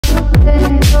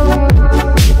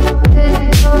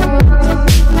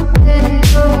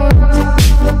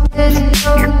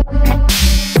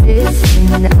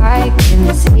I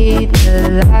can see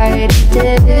the light of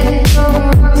it,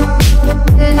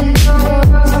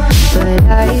 but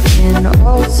I can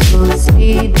also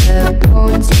see the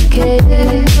bones decay.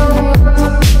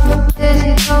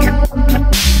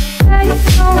 I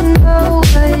don't know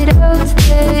what else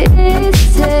there is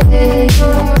to say.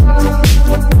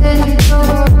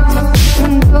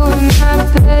 I'm doing my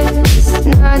best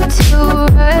not to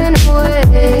run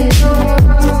away.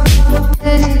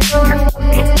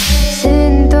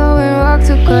 Sitting throwing rocks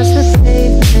across the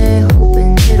pavement,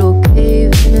 hoping it'll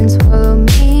cave in and swallow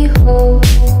me whole.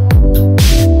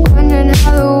 Wondering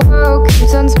how the world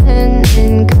keeps on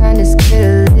spinning, kinda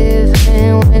scared of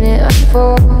living when it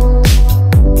unfolds.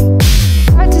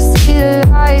 Hard to see the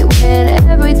light when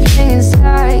everything is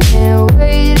dying,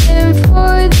 waiting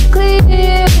for the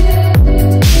clear.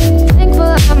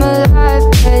 Thankful I'm alive,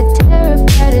 but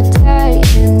terrified of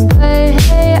dying. But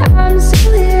hey, I'm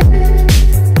still here.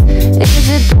 Is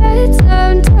it bad?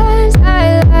 Sometimes I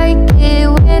like it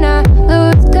when I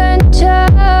lose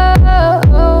control.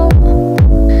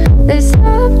 There's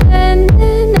something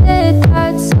in it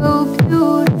that's so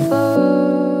beautiful.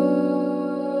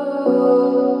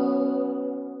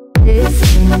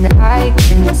 Listen, I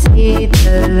can see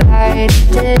the light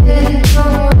of it,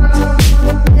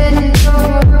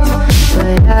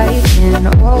 but I can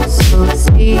also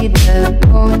see the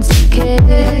bones decay.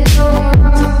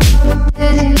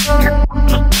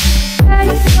 I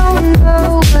don't know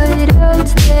what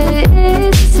else there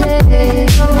is to say.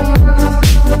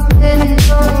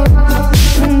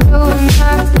 I'm doing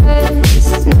my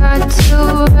best not to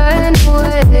run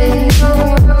away.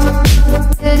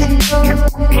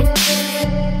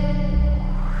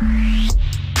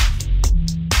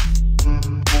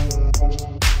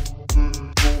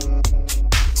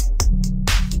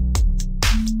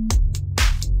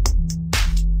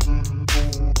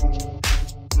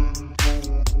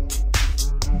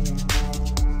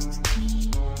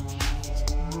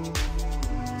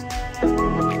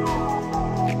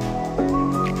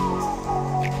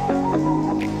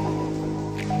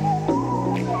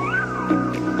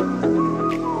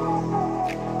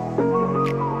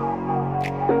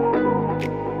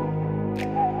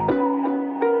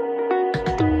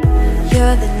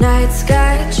 You're the night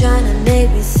sky trying to make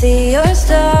me see your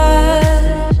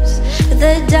stars, but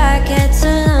the dark gets so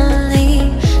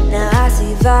lonely. Now I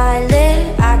see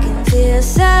violet, I can feel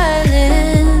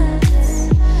silence,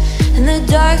 and the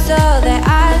dark's all that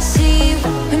I see.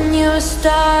 When your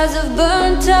stars have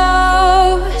burnt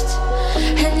out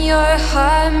and your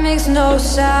heart makes no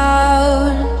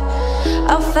sound,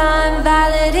 I'll find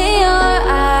violet in your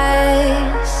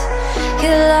eyes.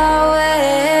 You'll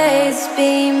always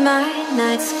be my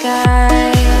night sky.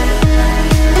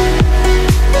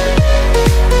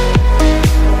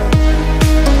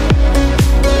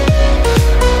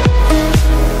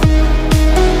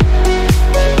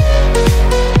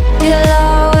 You'll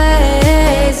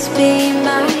always be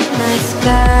my night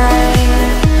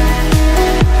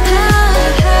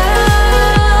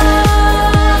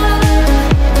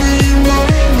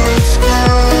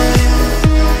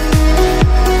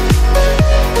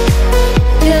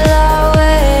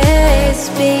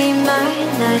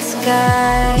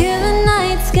sky. You're the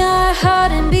night sky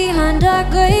hiding behind dark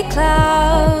gray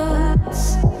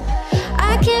clouds.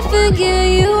 I can't figure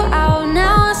you out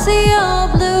now. I see your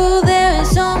blue. There is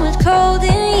so much cold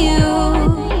in you,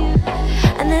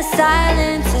 and the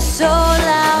silence is so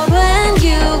loud when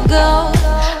you go.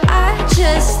 I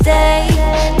just stay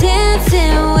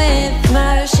dancing with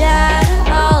my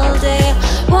shadow all day.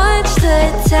 Watch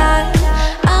the tide.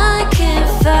 I can't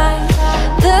find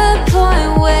the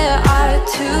point where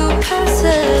to pass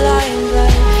the line,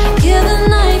 but you're the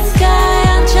night sky.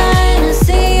 I'm trying to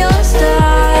see your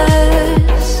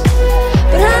stars,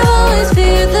 but I always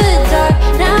fear the dark.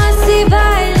 Now I see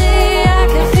violet, I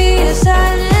can feel your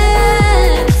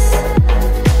silence.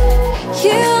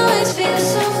 You always feel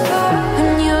so far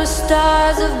when your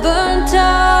stars have burnt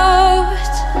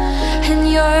out and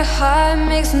your heart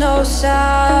makes no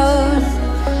sound.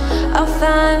 I'll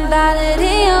find violet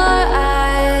in your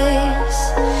eyes.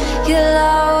 You'll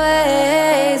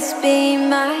always be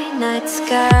my night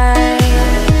sky.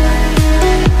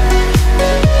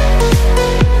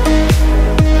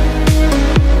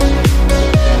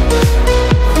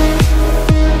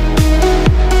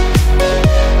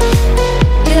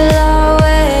 You'll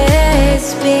always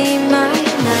be my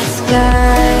night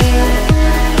sky.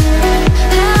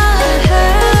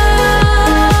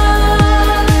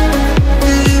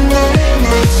 Be my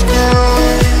night sky.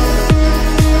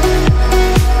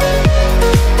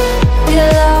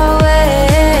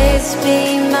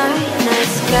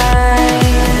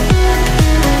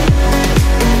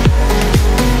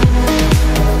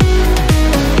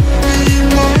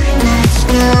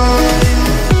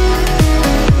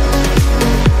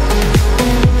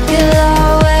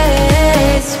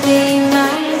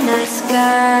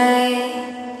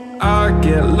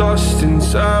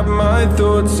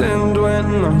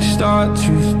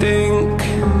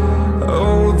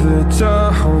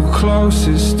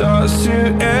 closest starts to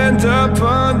end up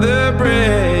on the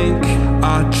brink.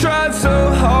 I tried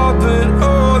so hard, but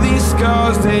all these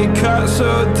scars, they cut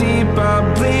so deep I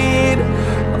bleed.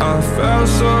 I fell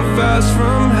so fast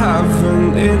from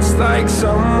heaven, it's like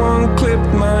someone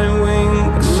clipped my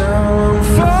wings. Now I'm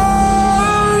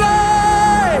falling,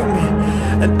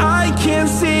 and I can't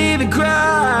see the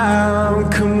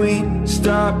ground. Can we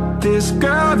stop this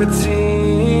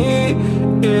gravity?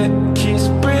 It keeps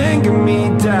bringing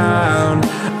me down.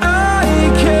 I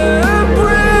can't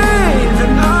breathe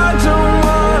and I don't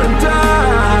wanna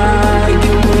die.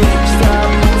 Can we stop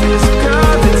this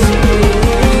gravity?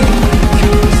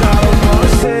 'Cause I wanna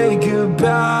say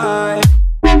goodbye.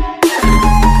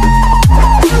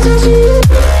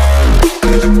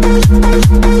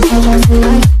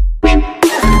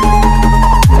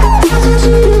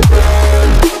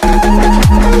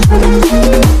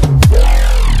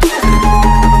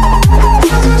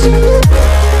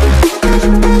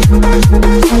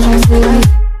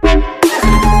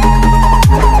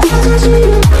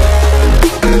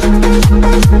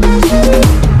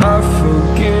 I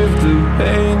forgive the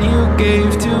pain you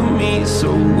gave to me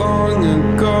so long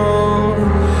ago.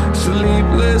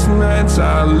 Sleepless nights I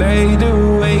laid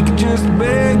awake just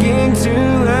begging to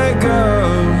let go.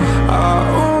 I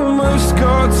almost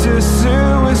got to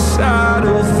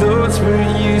suicidal thoughts, but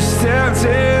you stepped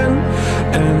in.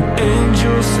 An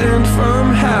angel sent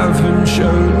from heaven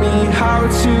showed me how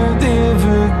to live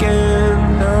again.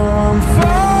 Now I'm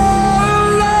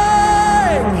falling,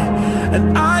 and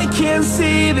I can't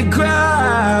see the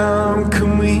ground.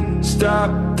 Can we stop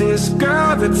this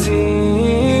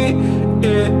gravity?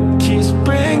 It keeps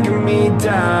bringing me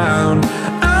down.